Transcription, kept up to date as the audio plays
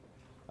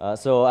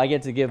So I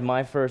get to give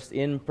my first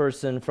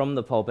in-person from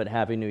the pulpit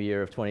Happy New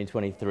Year of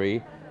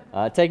 2023.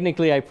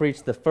 Technically, I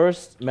preached the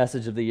first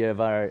message of the year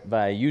via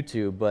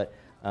YouTube, but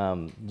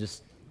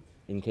just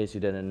in case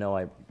you didn't know,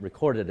 I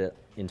recorded it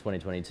in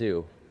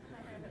 2022.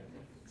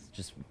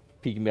 Just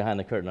peeking behind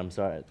the curtain, I'm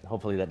sorry.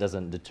 Hopefully that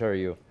doesn't deter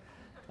you.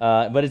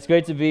 But it's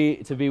great to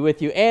be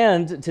with you.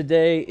 And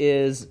today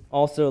is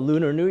also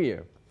Lunar New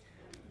Year.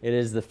 It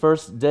is the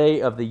first day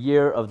of the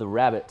year of the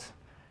rabbit.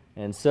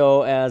 And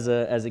so as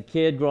a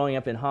kid growing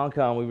up in Hong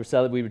Kong, we would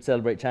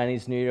celebrate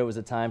Chinese New Year. It was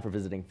a time for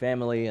visiting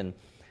family, and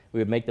we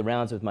would make the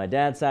rounds with my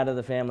dad's side of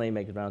the family,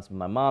 make the rounds with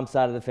my mom's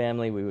side of the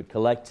family. We would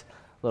collect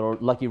little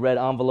lucky red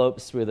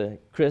envelopes with a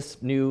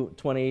crisp new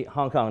 20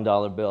 Hong Kong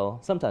dollar bill,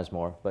 sometimes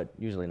more, but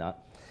usually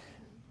not.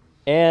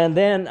 And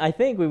then I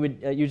think we would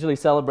usually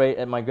celebrate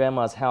at my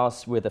grandma's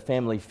house with a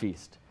family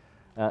feast.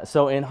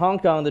 So in Hong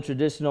Kong, the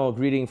traditional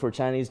greeting for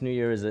Chinese New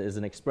Year is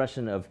an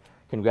expression of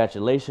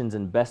congratulations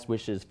and best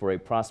wishes for a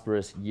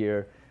prosperous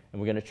year. And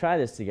we're going to try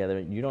this together.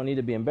 You don't need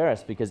to be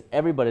embarrassed because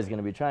everybody's going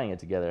to be trying it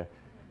together.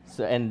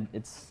 And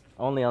it's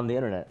only on the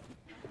internet.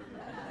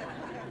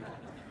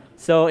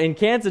 So in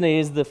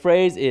Cantonese, the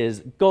phrase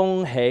is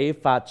Gong Hei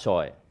Fa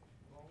Choi.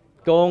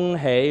 Gong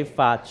Hei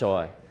Fa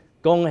Choi.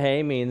 Gong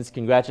Hei means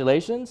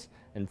congratulations,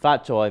 and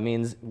Fa Choi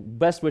means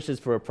best wishes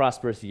for a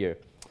prosperous year.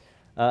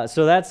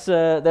 So that's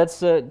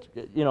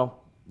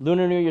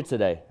Lunar New Year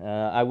today.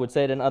 I would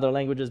say it in other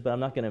languages, but I'm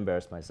not going to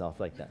embarrass myself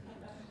like that.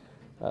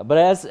 But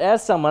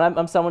as someone,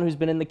 I'm someone who's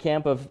been in the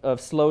camp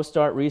of slow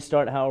start,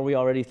 restart. How are we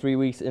already 3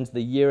 weeks into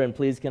the year, and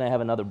please can I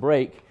have another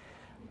break?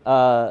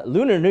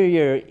 Lunar New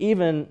Year,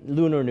 even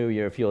Lunar New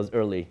Year feels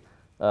early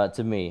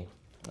to me.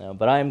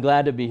 But I am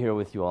glad to be here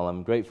with you all.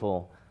 I'm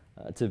grateful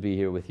to be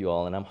here with you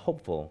all, and I'm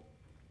hopeful.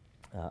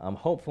 I'm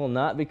hopeful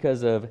not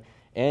because of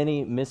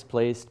any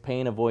misplaced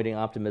pain-avoiding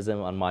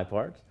optimism on my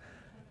part,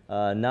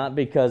 not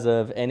because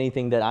of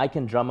anything that I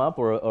can drum up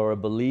or a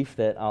belief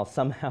that I'll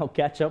somehow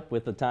catch up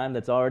with the time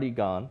that's already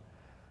gone,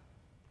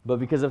 but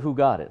because of who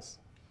God is,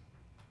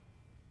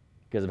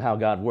 because of how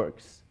God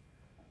works,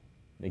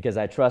 because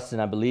I trust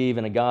and I believe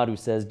in a God who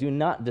says, do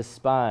not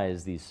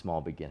despise these small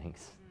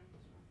beginnings.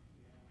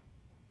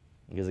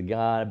 Because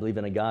I believe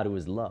in a God who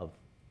is love.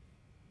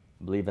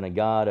 I believe in a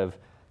God of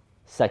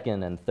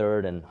second and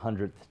third and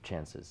 100th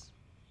chances.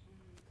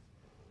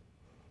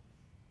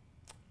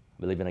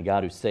 I believe in a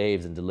God who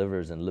saves and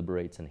delivers and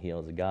liberates and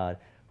heals, a God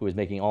who is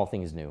making all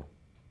things new,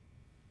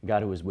 a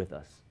God who is with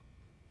us.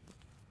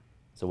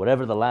 So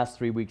whatever the last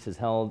 3 weeks has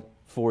held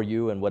for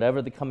you and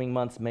whatever the coming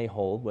months may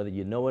hold, whether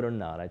you know it or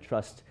not, I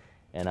trust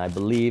and I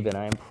believe and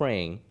I am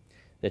praying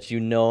that you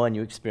know and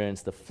you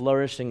experience the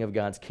flourishing of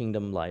God's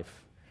kingdom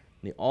life,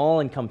 the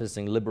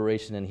all-encompassing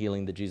liberation and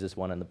healing that Jesus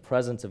won in the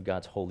presence of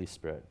God's Holy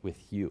Spirit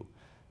with you,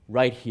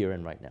 right here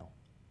and right now.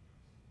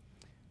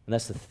 And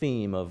that's the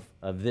theme of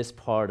this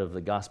part of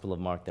the Gospel of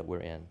Mark that we're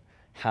in,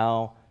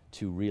 how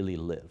to really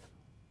live.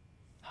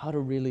 How to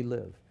really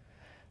live.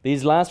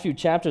 These last few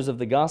chapters of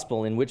the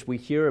Gospel in which we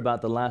hear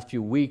about the last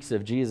few weeks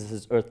of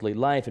Jesus' earthly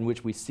life, in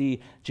which we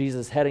see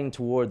Jesus heading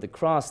toward the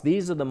cross,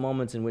 these are the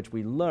moments in which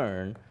we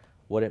learn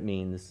what it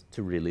means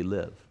to really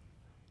live,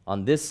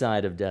 on this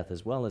side of death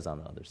as well as on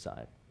the other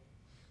side.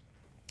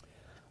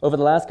 Over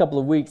the last couple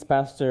of weeks,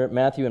 Pastor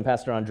Matthew and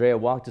Pastor Andrea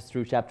walked us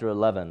through chapter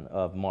 11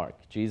 of Mark,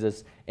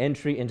 Jesus'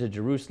 entry into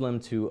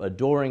Jerusalem to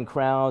adoring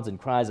crowds and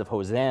cries of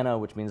Hosanna,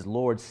 which means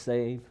Lord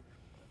save,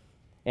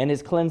 and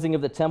his cleansing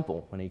of the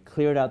temple. When he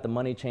cleared out the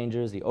money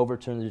changers, he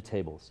overturned their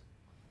tables.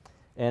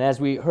 And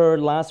as we heard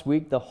last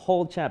week, the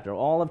whole chapter,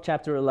 all of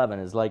chapter 11,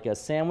 is like a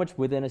sandwich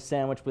within a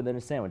sandwich within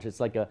a sandwich. It's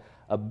like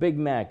a Big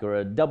Mac or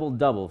a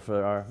double-double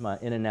for my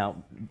In-N-Out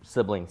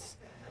siblings.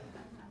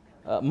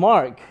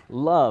 Mark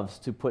loves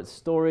to put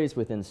stories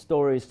within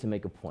stories to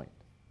make a point,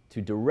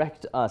 to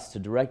direct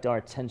our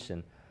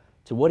attention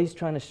to what he's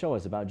trying to show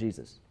us about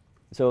Jesus.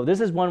 So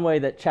this is one way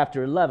that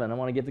chapter 11, I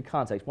want to give the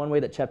context, one way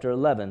that chapter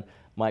 11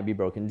 might be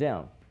broken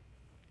down.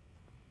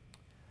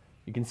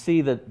 You can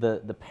see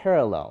the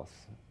parallels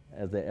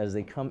as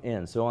they come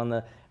in.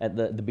 So at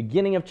the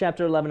beginning of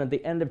chapter 11, at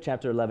the end of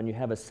chapter 11, you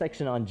have a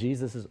section on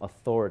Jesus'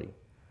 authority.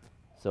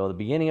 So at the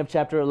beginning of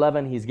chapter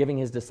 11, he's giving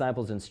his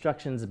disciples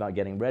instructions about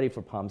getting ready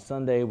for Palm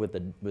Sunday with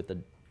the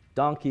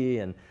donkey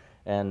and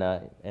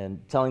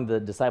telling the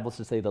disciples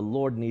to say, the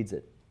Lord needs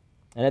it.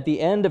 And at the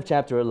end of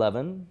chapter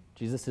 11,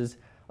 Jesus'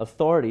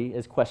 authority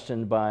is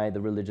questioned by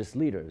the religious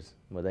leaders,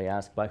 where they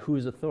ask, by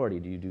whose authority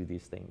do you do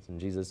these things? And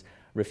Jesus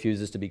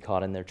refuses to be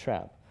caught in their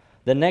trap.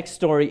 The next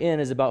story in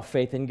is about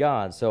faith in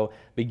God. So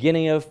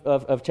beginning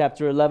of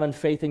chapter 11,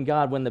 faith in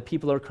God, when the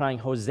people are crying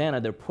Hosanna,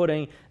 they're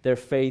putting their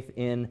faith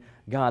in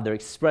God. They're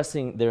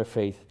expressing their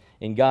faith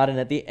in God. And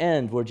at the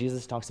end, where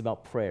Jesus talks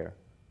about prayer,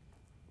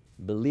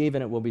 believe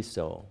and it will be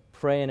so.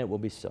 Pray and it will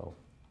be so.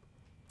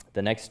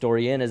 The next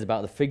story in is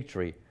about the fig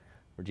tree,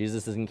 where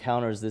Jesus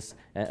encounters this,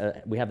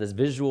 we have this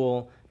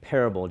visual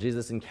parable.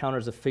 Jesus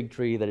encounters a fig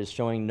tree that is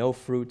showing no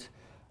fruit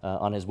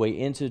on his way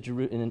into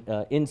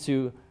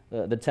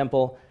the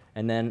temple,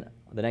 and then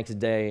the next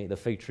day the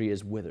fig tree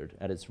is withered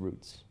at its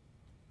roots.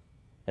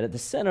 And at the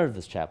center of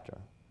this chapter,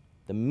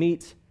 the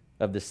meat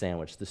of the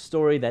sandwich, the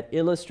story that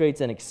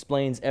illustrates and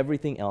explains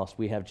everything else,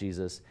 we have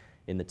Jesus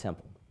in the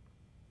temple,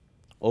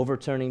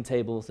 overturning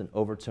tables and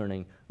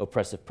overturning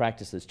oppressive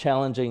practices,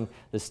 challenging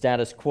the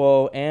status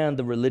quo and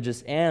the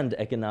religious and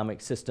economic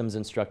systems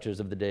and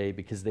structures of the day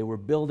because they were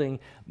building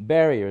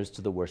barriers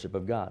to the worship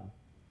of God,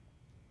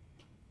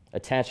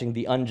 attaching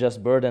the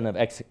unjust burden of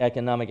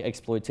economic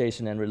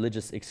exploitation and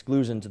religious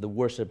exclusion to the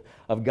worship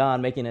of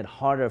God, making it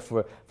harder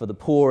for the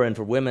poor and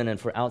for women and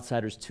for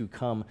outsiders to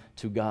come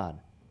to God.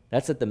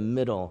 That's at the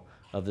middle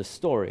of the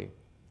story.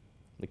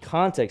 The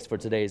context for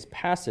today's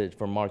passage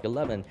for Mark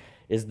 11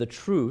 is the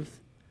truth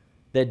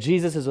that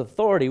Jesus'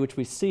 authority, which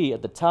we see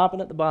at the top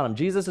and at the bottom,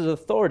 Jesus'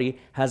 authority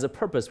has a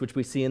purpose, which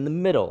we see in the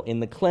middle,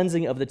 in the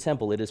cleansing of the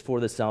temple. It is for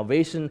the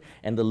salvation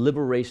and the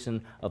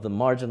liberation of the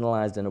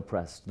marginalized and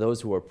oppressed,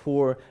 those who are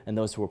poor and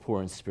those who are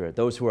poor in spirit,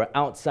 those who are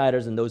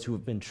outsiders and those who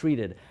have been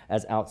treated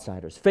as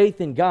outsiders. Faith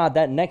in God,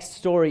 that next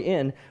story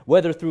in,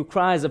 whether through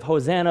cries of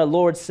Hosanna,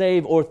 Lord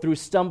save, or through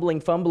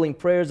stumbling, fumbling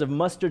prayers of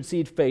mustard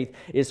seed faith,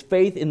 is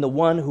faith in the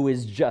one who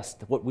is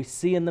just, what we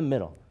see in the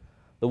middle.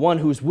 The one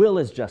whose will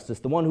is justice,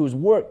 the one whose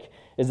work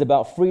is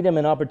about freedom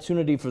and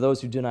opportunity for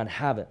those who do not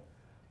have it,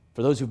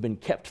 for those who've been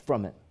kept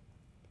from it,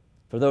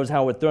 for those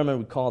Howard Thurman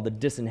would call the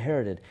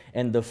disinherited,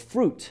 and the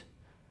fruit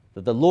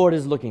that the Lord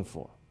is looking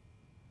for,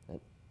 that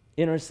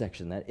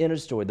intersection, that inner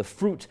story, the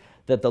fruit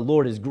that the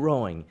Lord is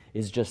growing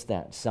is just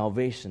that,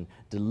 salvation,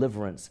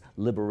 deliverance,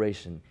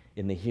 liberation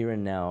in the here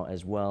and now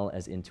as well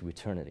as into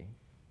eternity.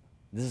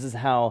 This is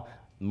how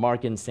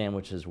Markan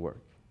sandwiches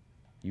work.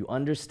 You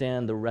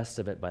understand the rest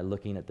of it by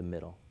looking at the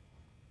middle,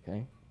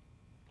 okay?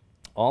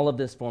 All of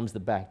this forms the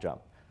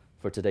backdrop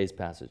for today's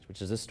passage,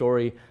 which is a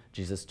story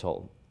Jesus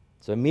told.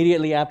 So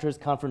immediately after his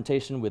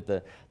confrontation with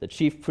the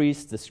chief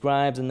priests, the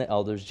scribes, and the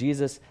elders,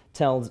 Jesus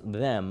tells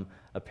them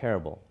a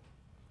parable.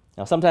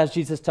 Now, sometimes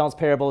Jesus tells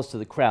parables to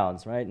the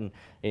crowds, right? And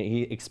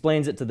he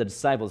explains it to the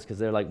disciples because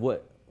they're like,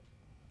 what?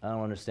 I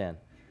don't understand.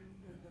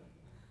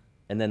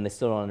 And then they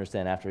still don't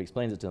understand after he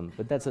explains it to them.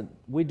 But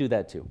we do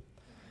that too.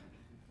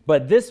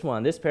 But this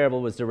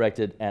parable was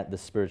directed at the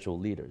spiritual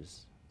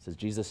leaders. It says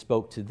Jesus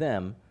spoke to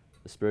them,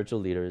 the spiritual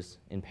leaders,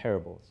 in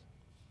parables.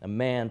 A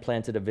man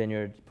planted a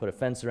vineyard, put a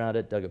fence around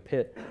it, dug a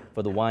pit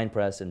for the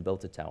winepress, and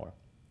built a tower.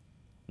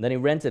 And then he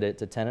rented it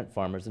to tenant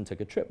farmers and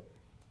took a trip.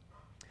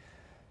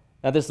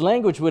 Now, this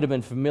language would have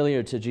been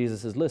familiar to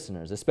Jesus'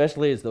 listeners,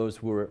 especially as those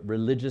who were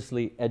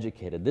religiously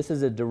educated. This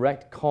is a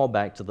direct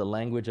callback to the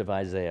language of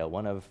Isaiah,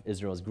 one of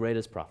Israel's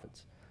greatest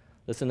prophets.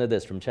 Listen to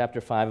this from chapter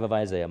 5 of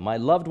Isaiah. My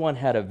loved one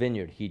had a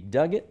vineyard. He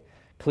dug it,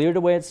 cleared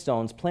away its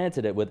stones,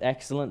 planted it with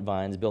excellent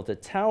vines, built a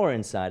tower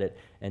inside it,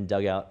 and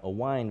dug out a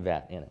wine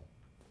vat in it.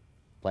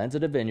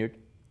 Planted a vineyard,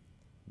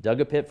 dug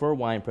a pit for a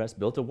winepress,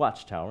 built a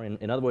watchtower.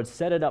 In other words,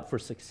 set it up for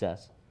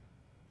success.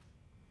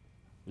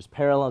 There's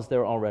parallels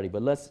there already,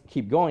 but let's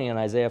keep going in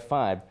Isaiah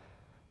 5.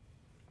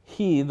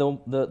 He,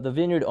 the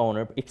vineyard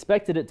owner,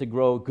 expected it to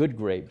grow good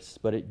grapes,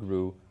 but it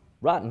grew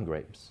rotten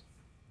grapes.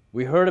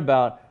 We heard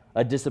about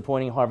a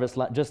disappointing harvest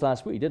just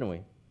last week, didn't we?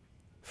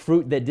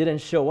 Fruit that didn't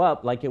show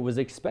up like it was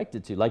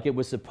expected to, like it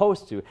was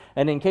supposed to.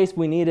 And in case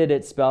we needed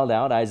it spelled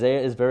out,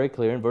 Isaiah is very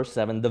clear in verse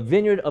 7, the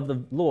vineyard of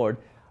the Lord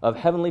of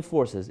heavenly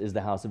forces is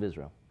the house of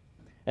Israel.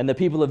 And the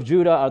people of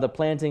Judah are the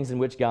plantings in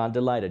which God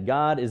delighted.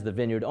 God is the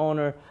vineyard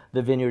owner,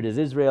 the vineyard is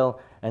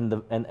Israel, and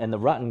the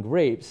rotten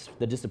grapes,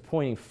 the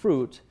disappointing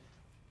fruit,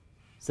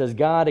 says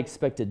God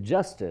expected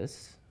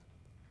justice,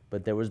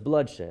 but there was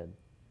bloodshed.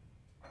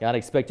 God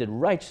expected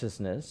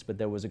righteousness, but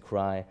there was a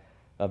cry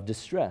of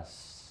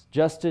distress.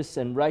 Justice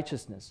and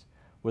righteousness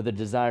were the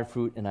desired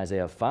fruit in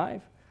Isaiah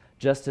 5.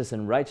 Justice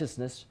and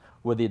righteousness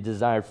were the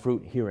desired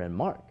fruit here in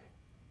Mark.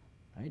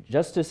 Right?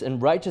 Justice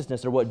and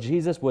righteousness are what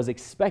Jesus was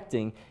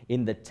expecting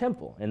in the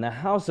temple, in the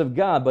house of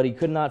God, but he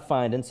could not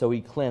find, and so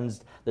he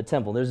cleansed the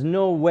temple. There's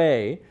no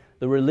way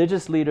the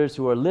religious leaders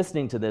who are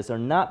listening to this are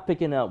not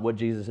picking up what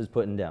Jesus is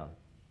putting down.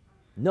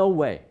 No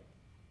way.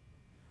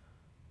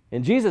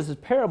 In Jesus'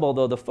 parable,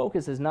 though, the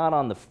focus is not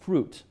on the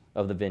fruit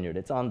of the vineyard.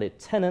 It's on the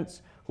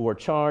tenants who are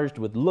charged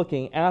with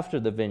looking after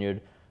the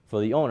vineyard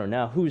for the owner.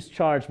 Now, who's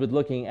charged with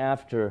looking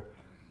after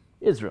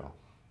Israel?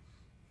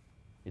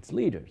 It's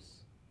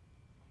leaders,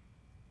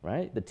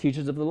 right? The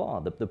teachers of the law,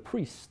 the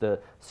priests,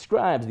 the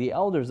scribes, the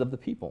elders of the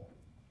people.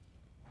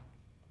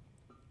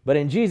 But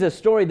in Jesus'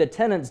 story, the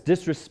tenants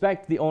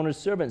disrespect the owner's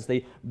servants.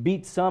 They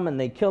beat some and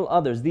they kill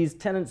others. These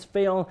tenants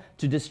fail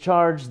to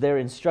discharge their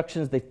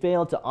instructions. They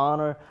fail to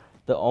honor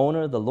the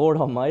owner, the Lord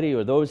Almighty,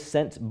 or those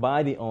sent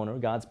by the owner,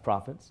 God's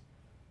prophets.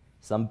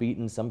 Some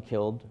beaten, some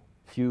killed,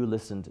 few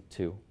listened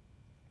to.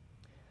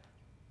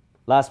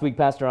 Last week,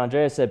 Pastor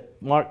Andrea said,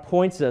 Mark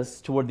points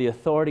us toward the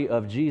authority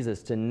of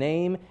Jesus to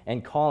name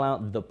and call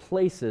out the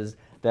places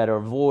that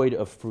are void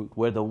of fruit,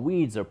 where the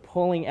weeds are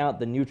pulling out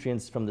the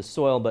nutrients from the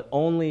soil, but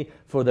only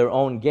for their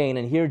own gain.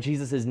 And here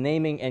Jesus is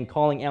naming and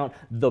calling out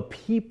the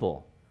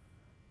people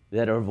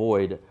that are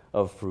void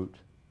of fruit,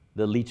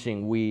 the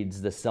leaching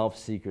weeds, the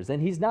self-seekers.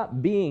 And he's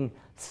not being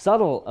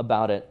subtle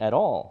about it at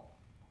all.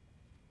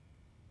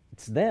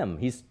 It's them.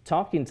 He's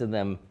talking to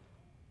them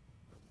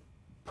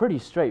pretty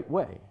straight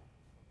way.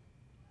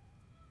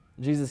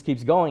 Jesus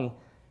keeps going,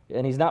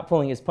 and he's not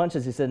pulling his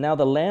punches. He said, now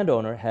the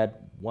landowner had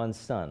one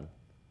son,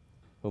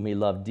 whom he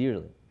loved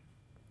dearly.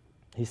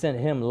 He sent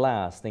him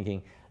last,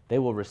 thinking, they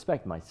will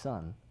respect my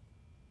son.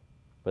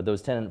 But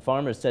those tenant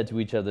farmers said to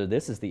each other,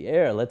 this is the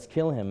heir, let's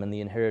kill him, and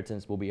the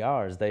inheritance will be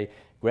ours. They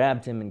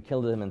grabbed him and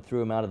killed him and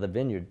threw him out of the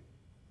vineyard.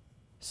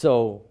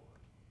 So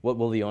what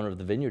will the owner of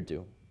the vineyard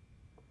do?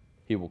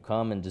 He will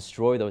come and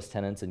destroy those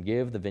tenants and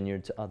give the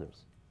vineyard to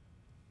others.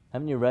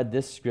 Haven't you read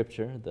this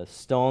scripture? The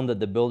stone that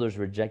the builders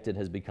rejected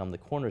has become the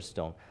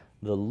cornerstone.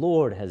 The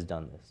Lord has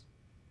done this.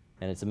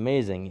 And it's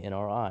amazing in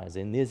our eyes.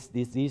 In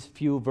these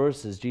few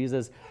verses,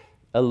 Jesus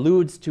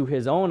alludes to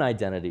his own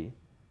identity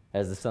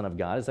as the Son of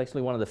God. It's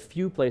actually one of the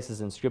few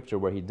places in Scripture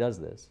where he does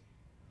this.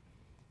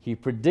 He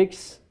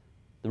predicts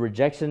the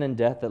rejection and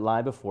death that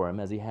lie before him,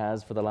 as he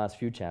has for the last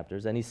few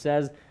chapters, and he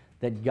says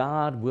that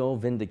God will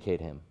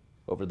vindicate him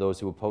over those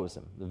who oppose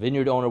him. The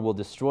vineyard owner will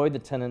destroy the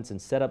tenants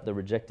and set up the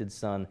rejected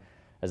son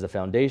as a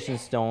foundation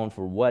stone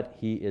for what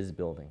he is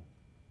building.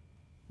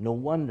 No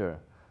wonder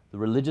the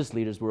religious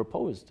leaders were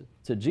opposed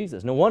to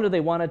Jesus. No wonder they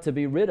wanted to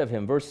be rid of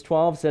him. Verse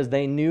 12 says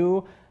they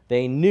knew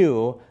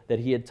that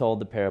he had told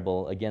the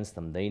parable against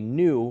them. They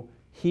knew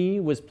he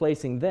was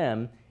placing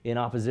them in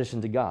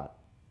opposition to God,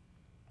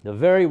 the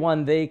very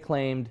one they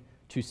claimed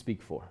to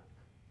speak for.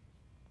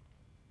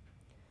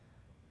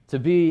 To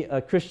be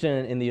a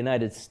Christian in the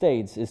United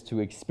States is to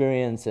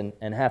experience and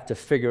have to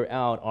figure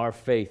out our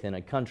faith in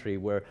a country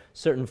where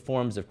certain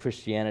forms of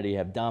Christianity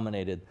have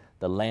dominated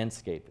the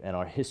landscape and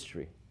our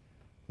history,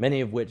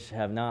 many of which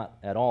have not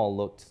at all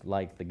looked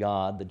like the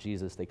God that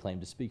Jesus they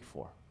claim to speak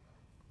for.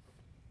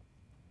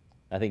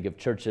 I think of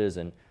churches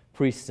and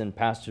priests and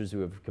pastors who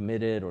have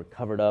committed or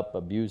covered up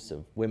abuse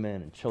of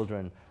women and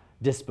children,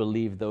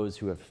 disbelieved those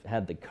who have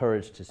had the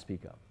courage to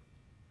speak up.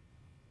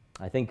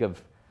 I think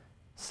of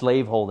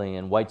slaveholding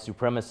and white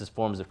supremacist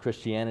forms of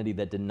Christianity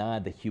that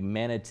denied the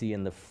humanity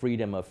and the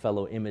freedom of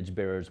fellow image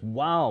bearers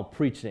while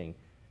preaching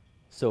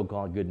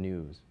so-called good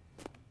news.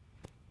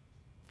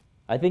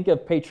 I think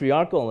of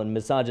patriarchal and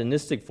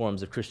misogynistic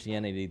forms of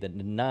Christianity that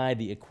deny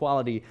the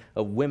equality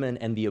of women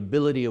and the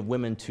ability of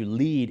women to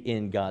lead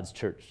in God's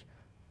church.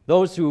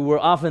 Those who were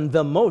often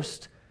the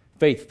most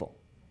faithful,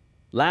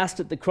 last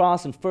at the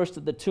cross and first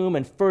at the tomb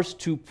and first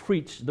to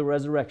preach the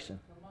resurrection.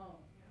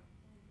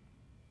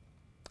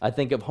 I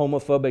think of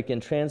homophobic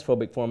and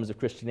transphobic forms of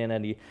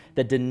Christianity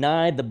that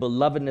deny the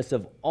belovedness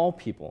of all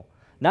people,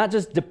 not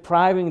just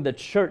depriving the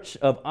church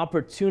of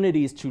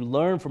opportunities to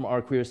learn from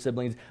our queer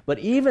siblings, but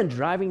even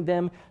driving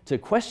them to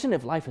question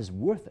if life is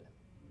worth it.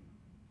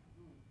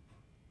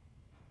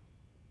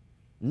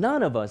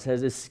 None of us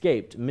has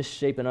escaped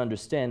misshapen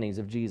understandings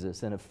of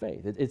Jesus and of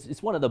faith.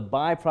 It's one of the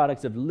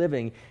byproducts of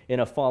living in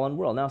a fallen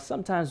world. Now,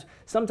 sometimes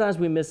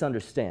we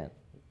misunderstand.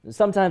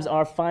 Sometimes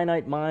our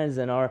finite minds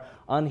and our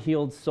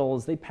unhealed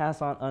souls, they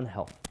pass on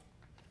unhealth.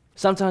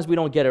 Sometimes we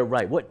don't get it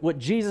right. What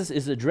Jesus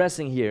is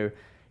addressing here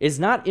is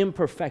not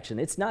imperfection.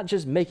 It's not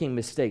just making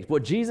mistakes.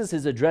 What Jesus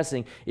is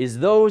addressing is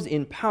those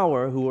in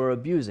power who are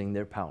abusing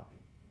their power.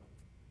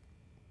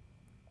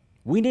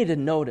 We need to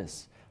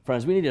notice,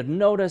 friends, we need to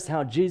notice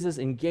how Jesus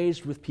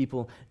engaged with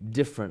people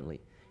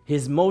differently.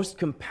 His most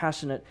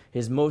compassionate,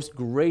 his most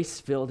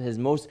grace-filled, his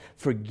most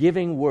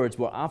forgiving words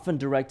were often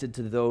directed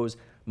to those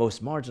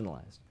most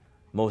marginalized,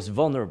 most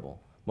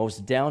vulnerable,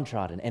 most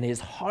downtrodden, and his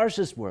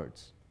harshest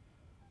words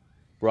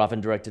were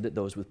often directed at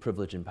those with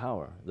privilege and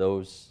power,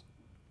 those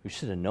who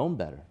should have known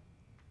better,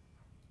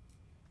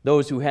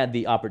 those who had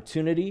the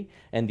opportunity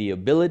and the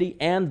ability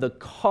and the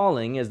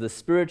calling as the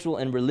spiritual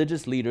and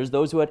religious leaders,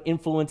 those who had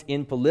influence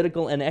in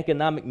political and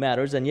economic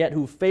matters, and yet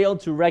who failed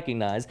to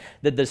recognize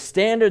that the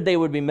standard they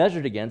would be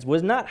measured against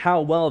was not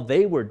how well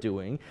they were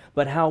doing,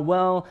 but how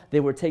well they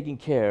were taking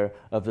care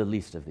of the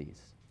least of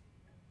these.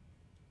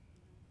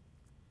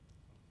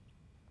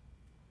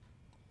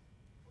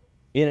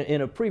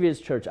 In a previous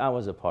church I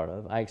was a part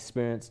of, I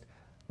experienced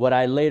what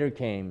I later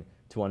came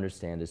to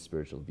understand as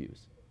spiritual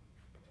abuse.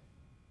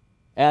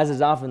 As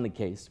is often the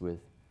case with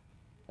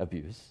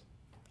abuse,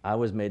 I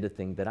was made to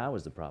think that I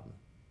was the problem.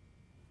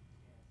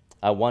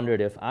 I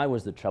wondered if I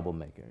was the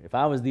troublemaker, if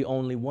I was the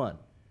only one,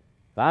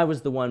 if I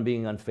was the one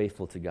being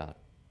unfaithful to God.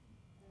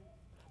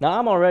 Now,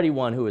 I'm already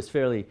one who is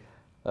fairly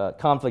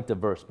conflict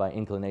averse by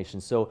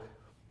inclination, so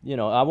it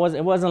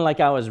wasn't like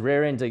I was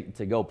raring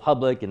to go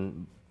public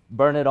and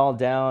burn it all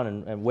down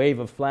and wave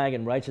a flag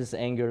in righteous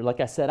anger.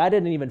 Like I said, I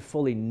didn't even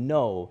fully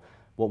know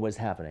what was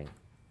happening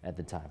at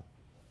the time.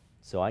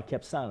 So I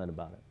kept silent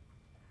about it.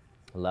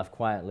 I left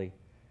quietly.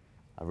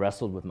 I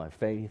wrestled with my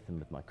faith and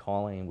with my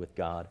calling and with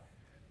God.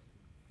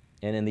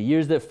 And in the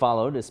years that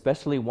followed,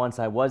 especially once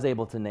I was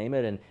able to name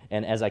it,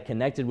 and as I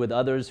connected with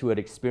others who had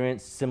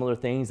experienced similar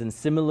things and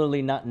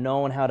similarly not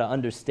known how to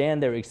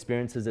understand their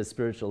experiences as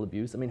spiritual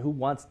abuse, who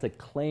wants to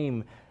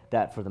claim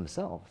that for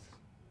themselves?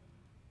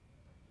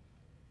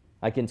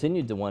 I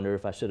continued to wonder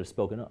if I should have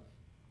spoken up,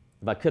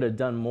 if I could have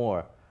done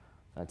more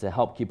to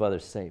help keep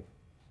others safe.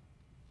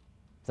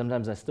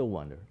 Sometimes I still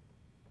wonder.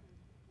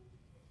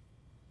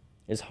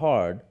 It's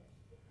hard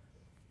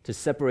to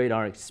separate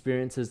our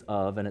experiences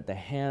of and at the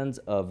hands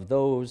of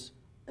those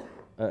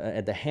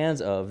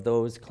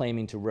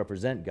claiming to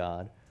represent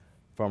God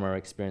from our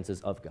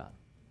experiences of God.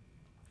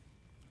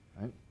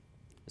 Right?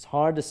 It's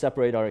hard to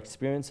separate our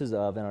experiences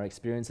of and our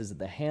experiences at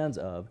the hands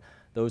of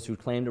those who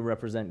claim to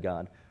represent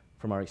God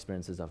from our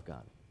experiences of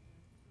God.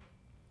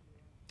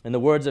 In the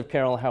words of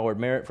Carol Howard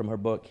Merritt from her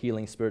book,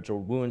 Healing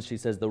Spiritual Wounds, she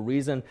says, the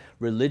reason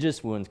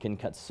religious wounds can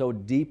cut so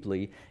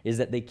deeply is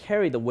that they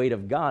carry the weight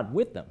of God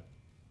with them.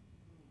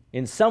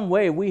 In some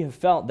way, we have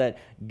felt that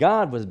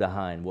God was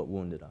behind what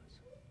wounded us.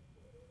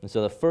 And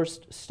so the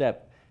first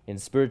step in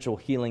spiritual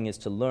healing is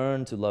to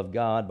learn to love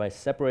God by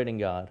separating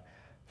God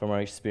from our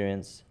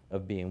experience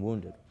of being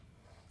wounded.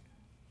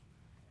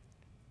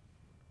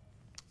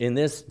 In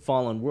this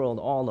fallen world,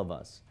 all of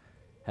us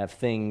have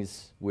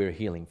things we're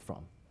healing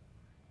from.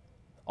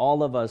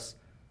 All of us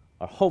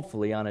are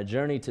hopefully on a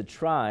journey to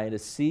try to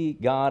see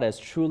God as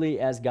truly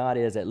as God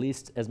is, at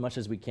least as much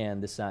as we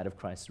can this side of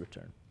Christ's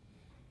return.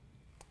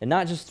 And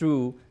not just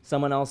through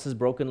someone else's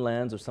broken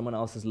lens or someone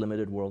else's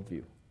limited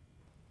worldview.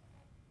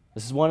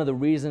 This is one of the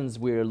reasons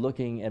we're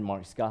looking at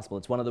Mark's gospel.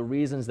 It's one of the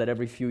reasons that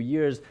every few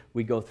years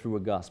we go through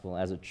a gospel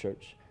as a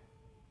church,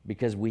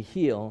 because we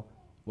heal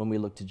when we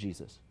look to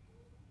Jesus.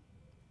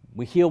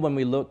 We heal when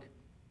we look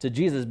to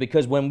Jesus,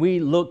 because when we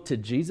look to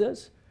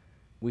Jesus,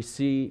 we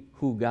see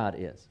who God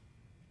is,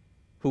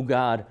 who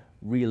God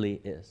really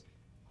is,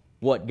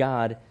 what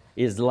God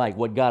is like,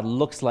 what God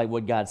looks like,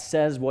 what God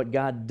says, what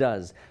God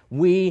does.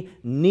 We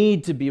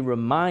need to be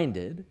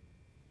reminded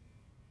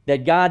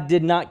that God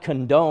did not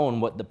condone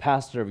what the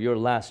pastor of your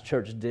last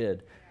church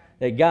did,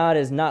 that God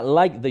is not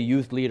like the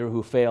youth leader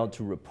who failed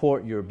to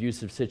report your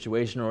abusive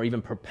situation or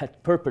even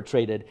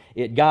perpetrated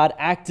it. God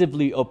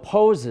actively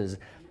opposes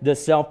the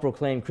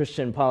self-proclaimed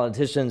Christian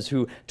politicians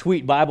who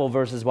tweet Bible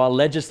verses while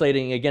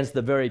legislating against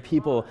the very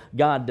people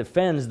God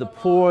defends, the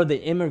poor,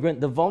 the immigrant,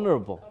 the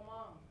vulnerable.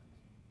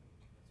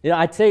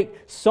 I take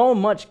so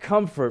much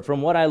comfort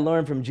from what I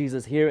learned from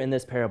Jesus here in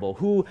this parable,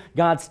 who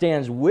God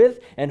stands with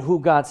and who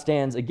God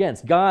stands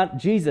against.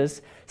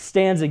 Jesus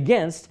stands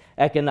against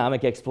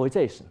economic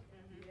exploitation.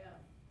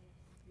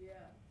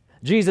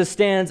 Jesus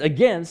stands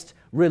against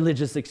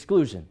religious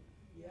exclusion.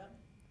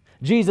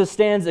 Jesus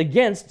stands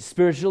against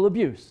spiritual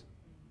abuse.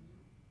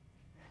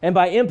 And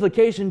by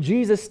implication,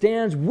 Jesus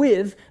stands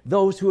with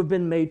those who have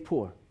been made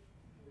poor,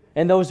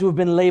 and those who have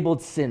been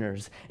labeled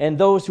sinners, and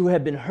those who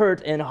have been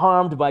hurt and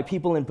harmed by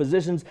people in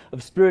positions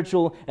of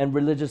spiritual and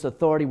religious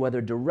authority, whether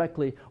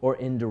directly or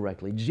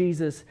indirectly.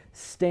 Jesus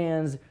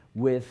stands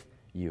with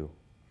you.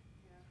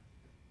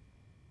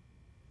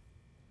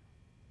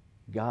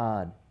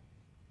 God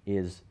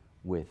is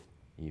with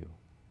you.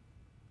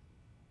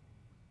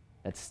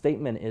 That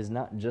statement is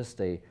not just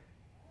a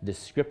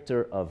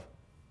descriptor of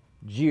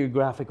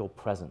geographical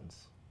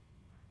presence.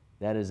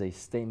 That is a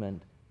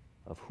statement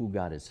of who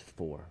God is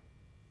for.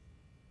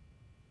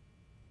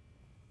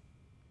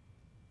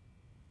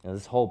 Now,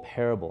 this whole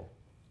parable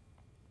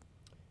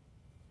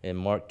in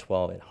Mark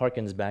 12, it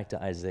harkens back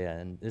to Isaiah,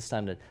 and this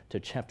time to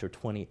chapter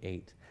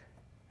 28.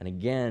 And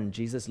again,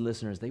 Jesus'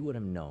 listeners, they would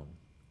have known.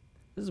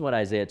 This is what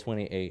Isaiah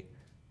 28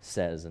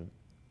 says, and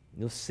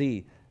you'll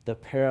see the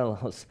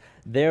parallels.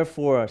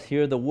 Therefore,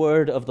 hear the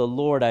word of the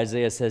Lord,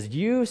 Isaiah says,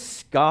 you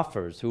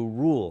scoffers who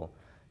rule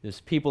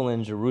this people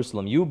in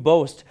Jerusalem, you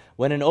boast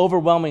when an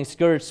overwhelming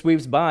scourge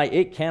sweeps by,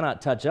 it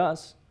cannot touch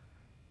us.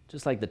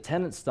 Just like the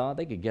tenants thought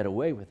they could get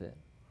away with it.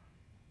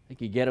 They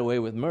could get away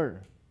with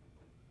murder.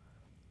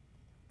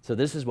 So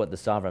this is what the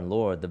sovereign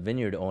Lord, the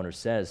vineyard owner,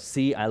 says.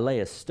 See, I lay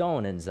a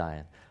stone in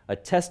Zion, a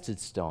tested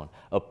stone,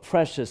 a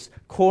precious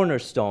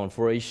cornerstone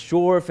for a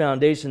sure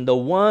foundation. The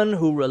one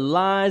who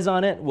relies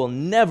on it will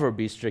never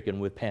be stricken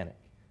with panic.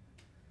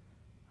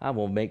 I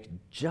will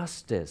make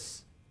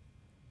justice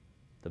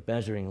the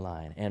measuring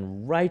line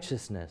and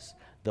righteousness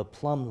the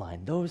plumb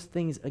line. Those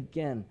things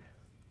again.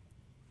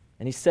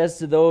 And he says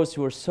to those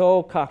who are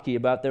so cocky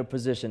about their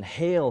position,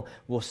 hail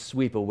will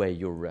sweep away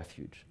your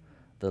refuge,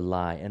 the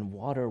lie, and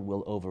water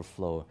will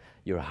overflow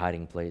your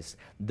hiding place.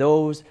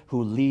 Those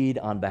who lead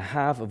on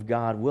behalf of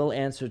God will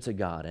answer to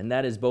God, and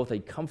that is both a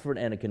comfort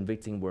and a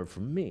convicting word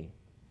for me.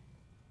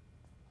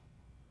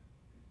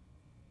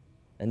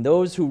 And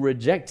those who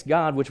reject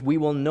God, which we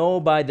will know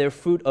by their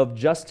fruit of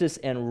justice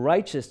and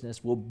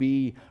righteousness, will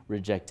be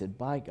rejected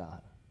by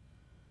God.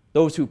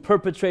 Those who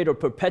perpetrate or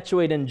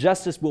perpetuate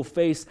injustice will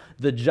face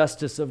the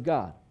justice of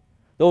God.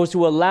 Those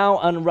who allow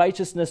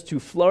unrighteousness to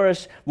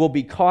flourish will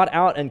be caught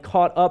out and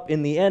caught up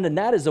in the end, and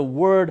that is a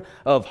word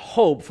of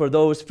hope for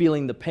those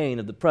feeling the pain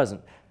of the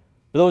present.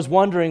 For those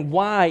wondering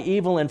why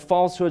evil and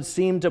falsehood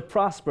seem to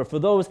prosper, for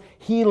those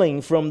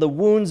healing from the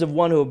wounds of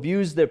one who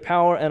abused their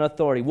power and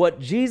authority.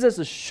 What Jesus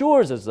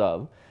assures us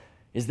of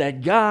is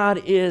that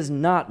God is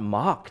not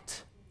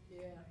mocked.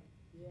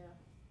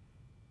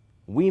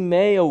 We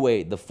may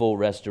await the full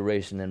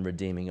restoration and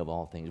redeeming of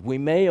all things. We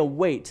may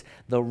await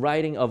the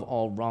righting of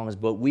all wrongs,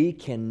 but we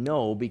can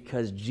know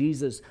because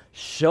Jesus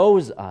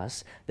shows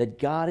us that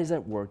God is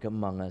at work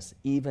among us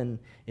even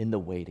in the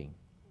waiting.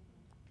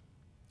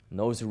 And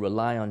those who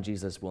rely on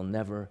Jesus will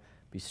never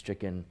be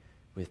stricken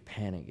with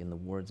panic. In the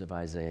words of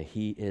Isaiah,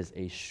 he is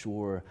a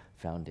sure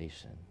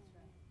foundation.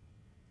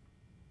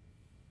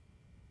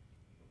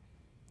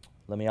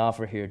 Let me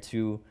offer here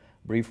 2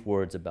 brief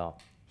words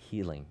about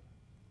healing.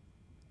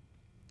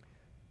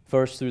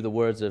 First, through the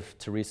words of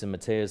Teresa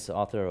Mateus,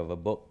 author of a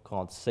book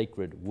called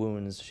Sacred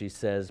Wounds, she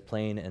says,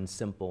 plain and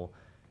simple,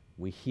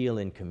 we heal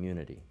in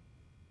community.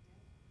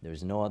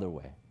 There's no other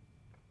way.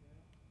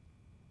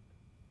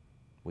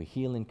 We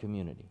heal in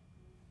community.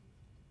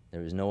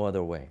 There is no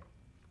other way.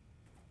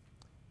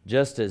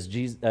 Just as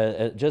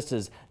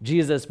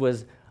Jesus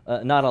was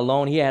not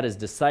alone, he had his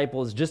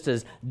disciples. Just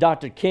as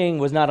Dr. King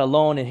was not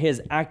alone in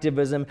his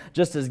activism,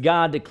 just as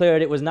God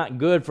declared it was not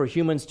good for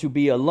humans to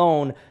be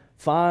alone,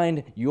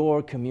 find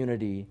your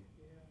community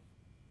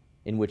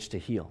in which to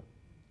heal.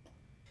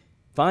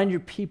 Find your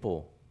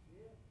people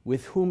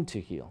with whom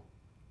to heal,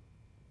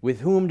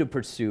 with whom to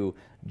pursue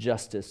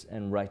justice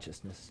and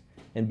righteousness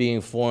and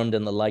being formed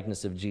in the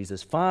likeness of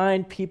Jesus.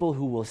 Find people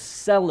who will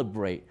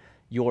celebrate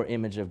your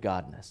image of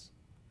Godness,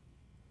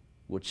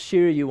 will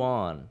cheer you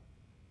on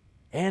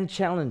and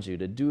challenge you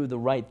to do the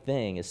right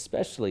thing,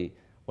 especially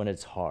when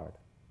it's hard.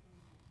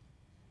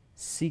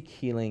 Seek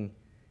healing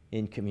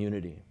in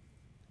community.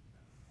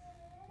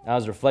 I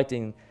was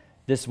reflecting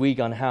this week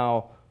on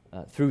how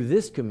through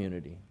this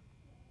community,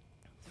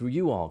 through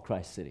you all,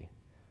 Christ City,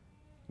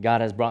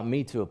 God has brought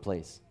me to a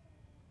place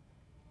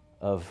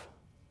of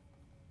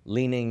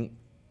leaning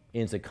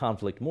into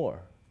conflict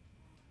more.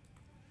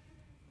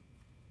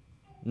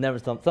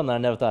 Something I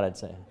never thought I'd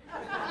say.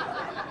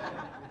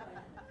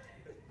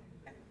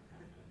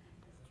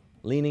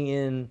 Leaning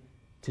in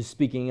to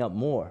speaking up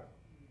more,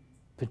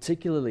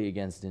 particularly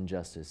against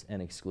injustice and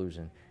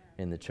exclusion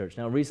in the church.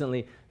 Now,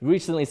 recently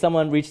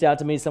someone reached out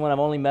to me, someone I've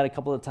only met a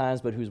couple of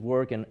times, but whose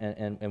work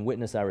and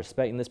witness I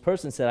respect. And this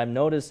person said, I've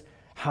noticed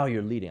how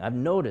you're leading. I've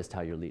noticed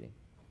how you're leading.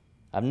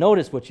 I've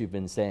noticed what you've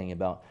been saying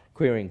about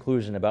queer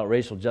inclusion, about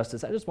racial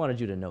justice. I just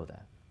wanted you to know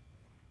that.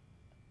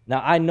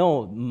 Now, I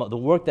know the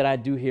work that I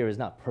do here is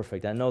not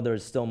perfect. I know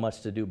there's still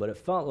much to do, but it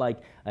felt like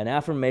an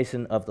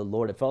affirmation of the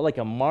Lord. It felt like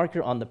a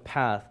marker on the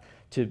path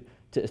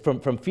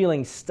from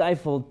feeling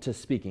stifled to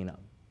speaking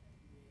up.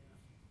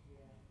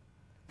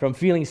 From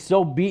feeling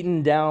so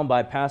beaten down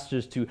by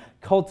pastors to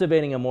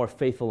cultivating a more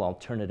faithful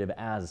alternative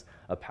as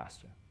a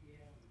pastor.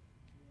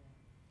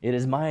 It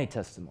is my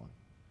testimony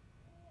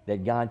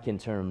that God can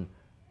turn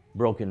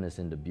brokenness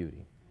into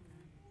beauty.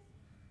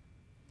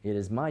 It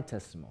is my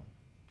testimony.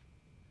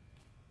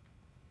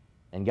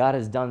 And God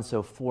has done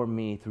so for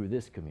me through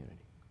this community.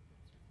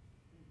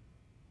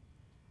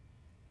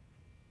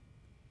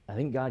 I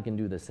think God can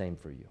do the same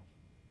for you.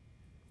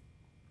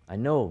 I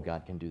know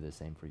God can do the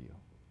same for you.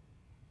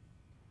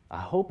 I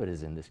hope it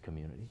is in this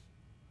community.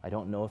 I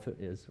don't know if it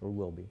is or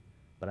will be,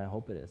 but I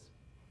hope it is.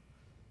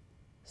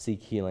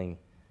 Seek healing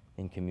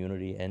in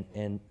community.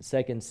 And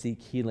second,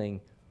 seek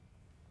healing,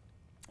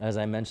 as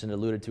I mentioned,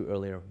 alluded to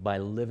earlier, by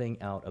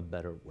living out a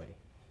better way.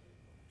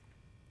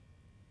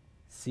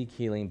 Seek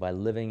healing by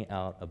living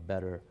out a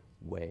better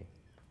way.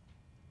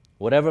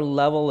 Whatever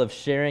level of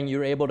sharing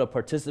you're able to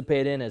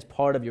participate in as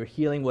part of your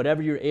healing,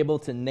 whatever you're able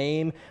to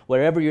name,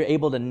 wherever you're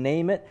able to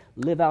name it,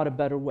 live out a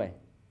better way.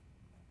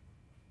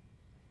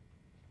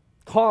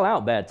 Call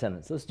out bad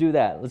tenants. Let's do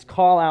that. Let's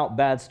call out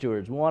bad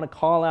stewards. We want to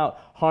call out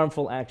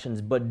harmful actions,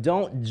 but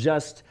don't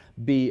just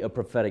be a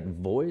prophetic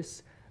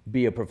voice,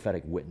 be a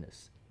prophetic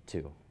witness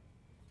too.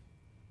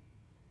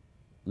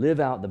 Live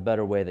out the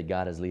better way that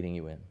God is leading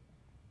you in.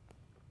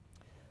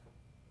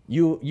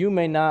 You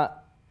may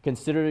not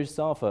consider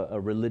yourself a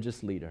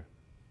religious leader.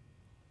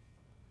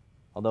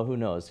 Although who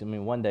knows? I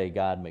mean, one day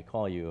God may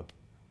call you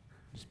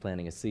just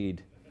planting a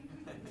seed.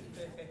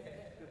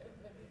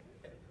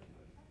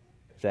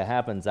 If that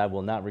happens, I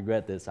will not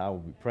regret this. I will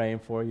be praying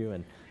for you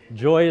and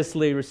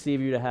joyously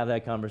receive you to have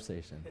that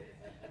conversation.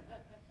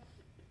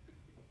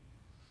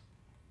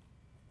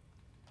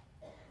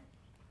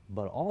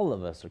 But all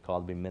of us are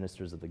called to be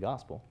ministers of the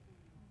gospel.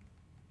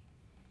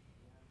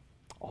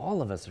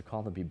 All of us are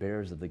called to be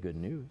bearers of the good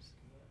news.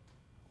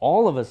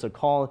 All of us are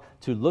called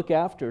to look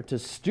after, to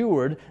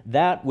steward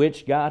that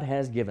which God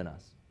has given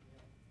us.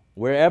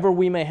 Wherever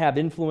we may have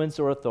influence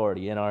or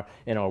authority, in our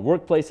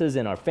workplaces,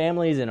 in our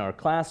families, in our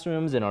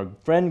classrooms, in our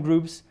friend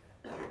groups,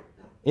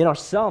 in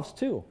ourselves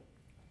too.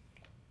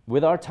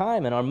 With our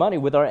time and our money,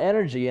 with our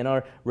energy and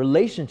our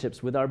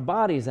relationships, with our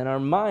bodies and our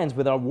minds,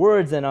 with our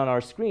words and on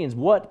our screens.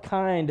 What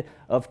kind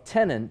of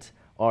tenant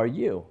are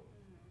you?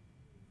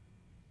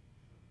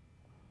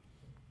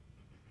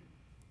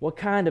 What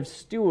kind of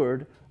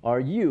steward are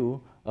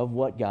you of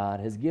what God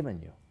has given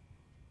you?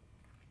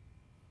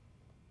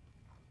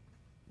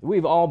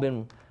 We've all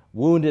been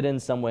wounded in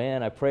some way,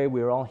 and I pray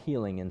we're all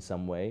healing in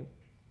some way.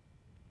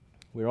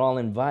 We're all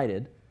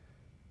invited,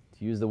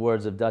 to use the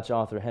words of Dutch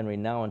author Henry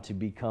Nouwen, to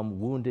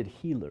become wounded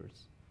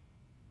healers.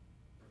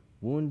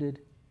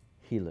 Wounded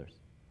healers.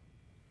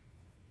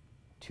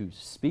 To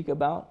speak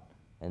about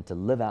and to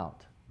live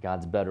out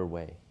God's better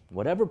way.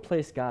 Whatever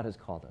place God has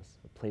called us,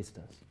 or placed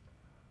us.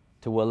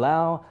 to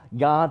allow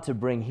God to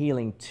bring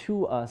healing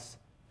to us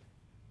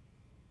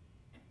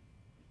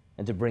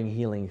and to bring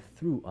healing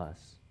through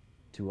us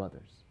to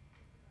others.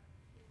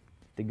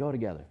 They go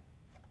together.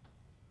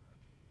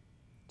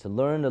 To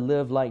learn to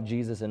live like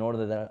Jesus in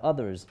order that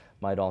others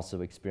might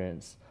also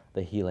experience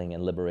the healing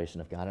and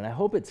liberation of God. And I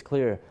hope it's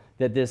clear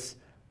that this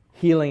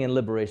healing and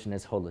liberation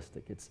is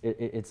holistic.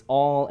 It's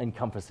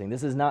all-encompassing.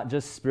 This is not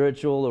just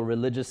spiritual or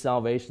religious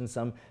salvation,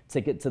 some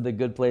ticket to the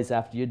good place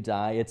after you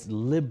die. It's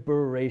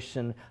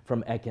liberation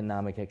from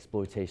economic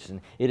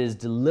exploitation. It is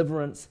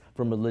deliverance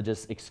from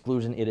religious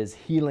exclusion. It is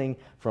healing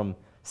from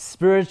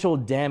spiritual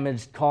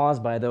damage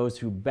caused by those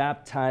who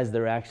baptize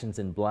their actions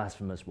in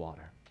blasphemous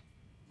water.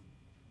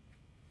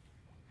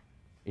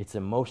 It's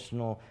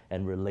emotional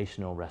and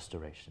relational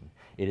restoration.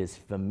 It is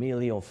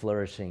familial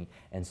flourishing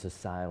and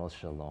societal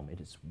shalom.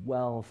 It is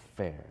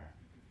welfare,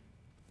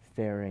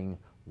 faring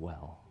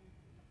well.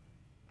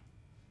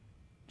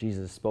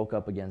 Jesus spoke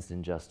up against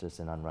injustice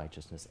and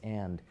unrighteousness,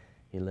 and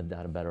he lived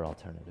out a better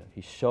alternative.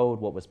 He showed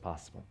what was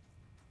possible.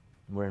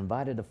 We're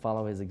invited to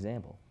follow his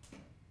example,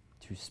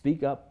 to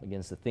speak up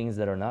against the things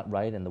that are not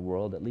right in the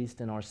world, at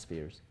least in our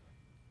spheres,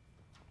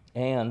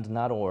 and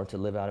to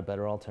live out a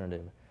better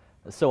alternative.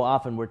 So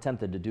often we're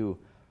tempted to do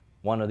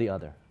one or the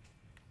other,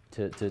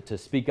 to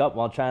speak up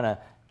while trying to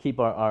keep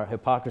our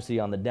hypocrisy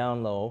on the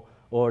down low,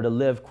 or to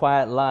live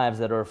quiet lives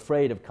that are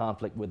afraid of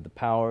conflict with the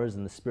powers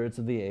and the spirits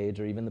of the age,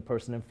 or even the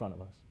person in front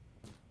of us.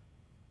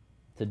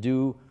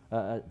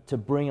 To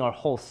bring our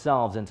whole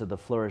selves into the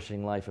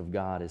flourishing life of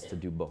God is to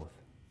do both.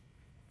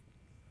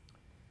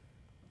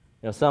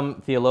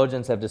 Some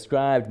theologians have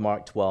described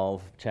Mark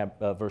 12,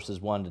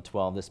 verses 1 to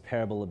 12, this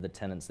parable of the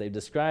tenants. They've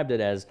described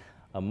it as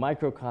a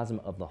microcosm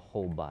of the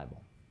whole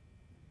Bible,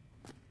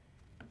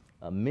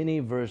 a mini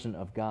version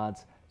of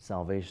God's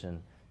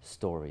salvation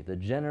story, the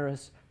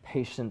generous,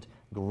 patient,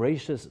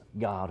 gracious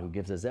God who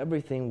gives us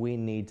everything we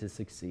need to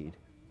succeed.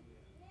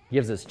 He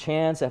gives us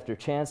chance after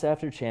chance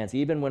after chance,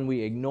 even when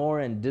we ignore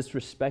and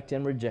disrespect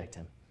and reject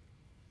him.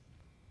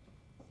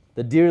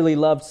 The dearly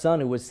loved Son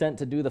who was sent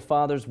to do the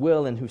Father's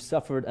will and who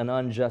suffered an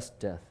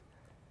unjust death.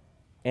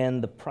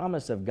 And the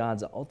promise of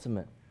God's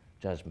ultimate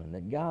judgment,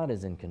 that God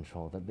is in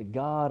control, that the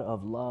God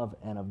of love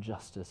and of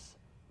justice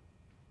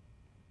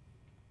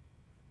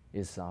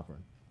is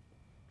sovereign.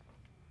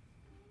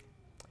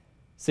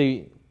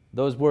 See,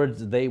 those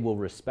words, they will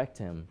respect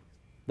him,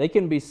 they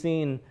can be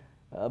seen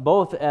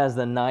both as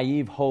the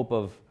naive hope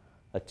of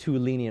a too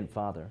lenient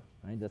father.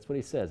 Right? That's what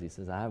he says. He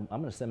says, I'm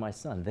going to send my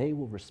son. They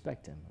will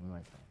respect him. I'm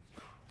like,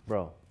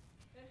 bro.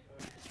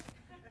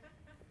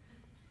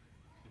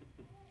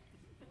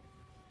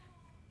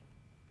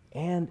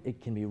 And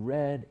it can be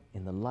read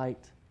in the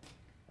light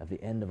of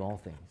the end of all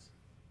things.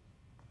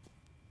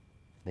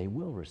 They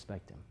will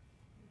respect him.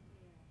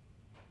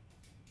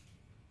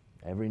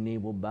 Every knee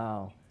will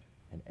bow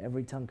and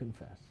every tongue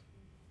confess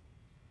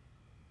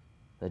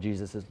that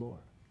Jesus is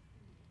Lord.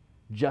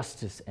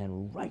 Justice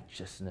and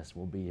righteousness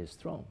will be his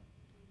throne.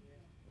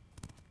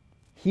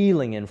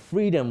 Healing and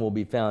freedom will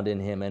be found in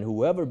him, and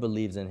whoever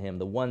believes in him,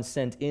 the one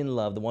sent in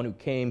love, the one who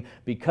came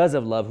because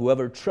of love,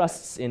 whoever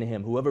trusts in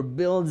him, whoever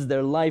builds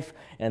their life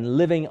and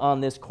living on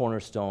this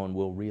cornerstone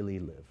will really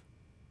live.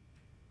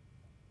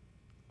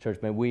 Church,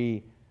 may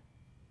we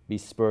be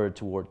spurred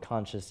toward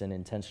conscious and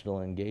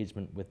intentional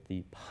engagement with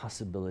the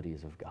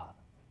possibilities of God.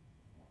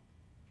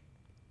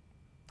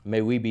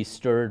 May we be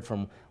stirred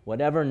from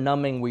whatever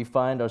numbing we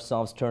find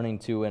ourselves turning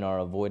to in our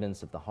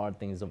avoidance of the hard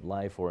things of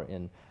life, or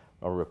in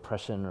our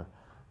repression, or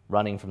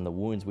running from the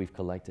wounds we've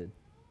collected.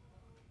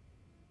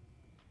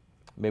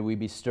 May we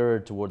be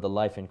stirred toward the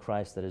life in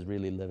Christ that is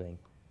really living.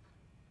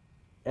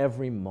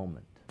 Every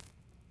moment,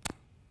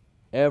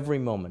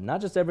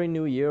 not just every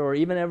new year or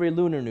even every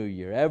lunar new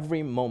year,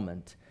 every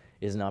moment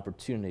is an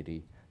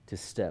opportunity to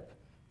step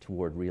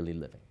toward really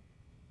living.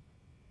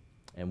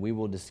 And we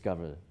will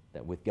discover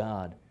that with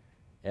God,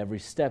 every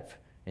step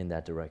in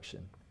that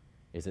direction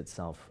is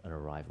itself an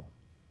arrival.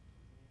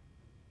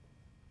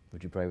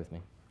 Would you pray with me?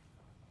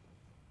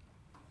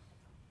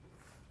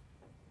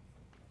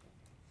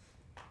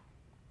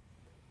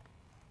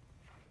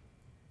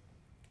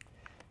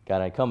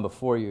 God, I come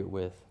before you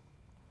with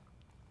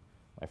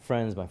my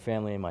friends, my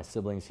family, and my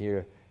siblings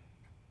here.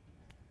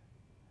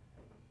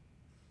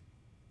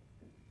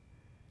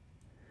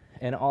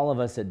 And all of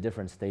us at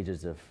different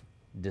stages of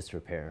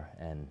disrepair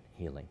and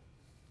healing.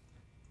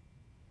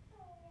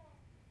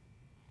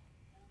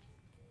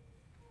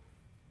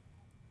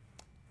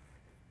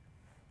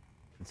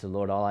 And so,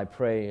 Lord, all I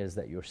pray is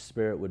that your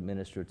Spirit would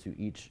minister to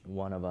each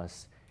one of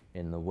us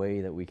in the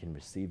way that we can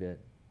receive it,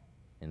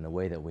 in the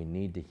way that we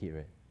need to hear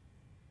it.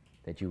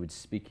 That you would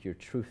speak your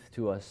truth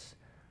to us,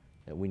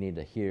 that we need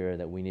to hear,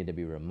 that we need to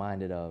be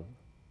reminded of,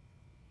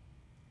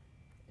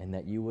 and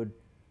that you would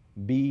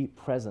be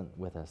present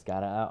with us.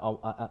 God,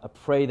 I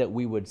pray that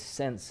we would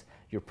sense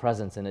your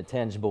presence in a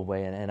tangible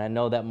way, and I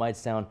know that might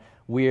sound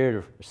weird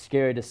or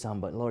scary to some,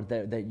 but Lord,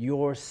 that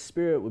your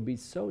Spirit would be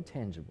so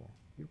tangible,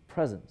 your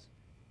presence,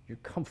 your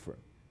comfort,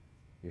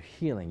 your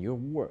healing, your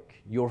work,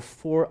 your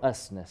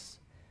for-usness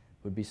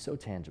would be so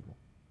tangible.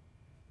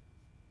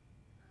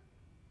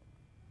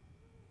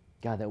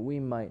 God, that we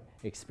might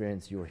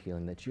experience your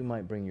healing, that you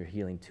might bring your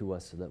healing to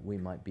us so that we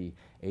might be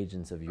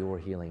agents of your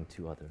healing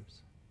to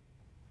others.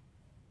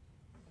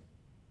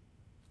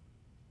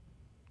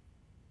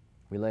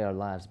 We lay our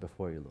lives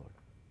before you, Lord.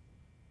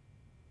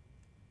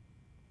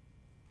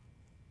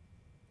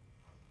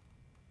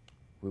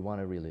 We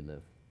want to really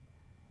live.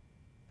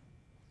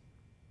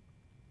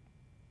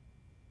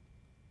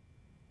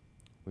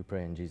 We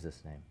pray in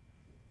Jesus' name.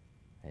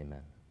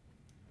 Amen.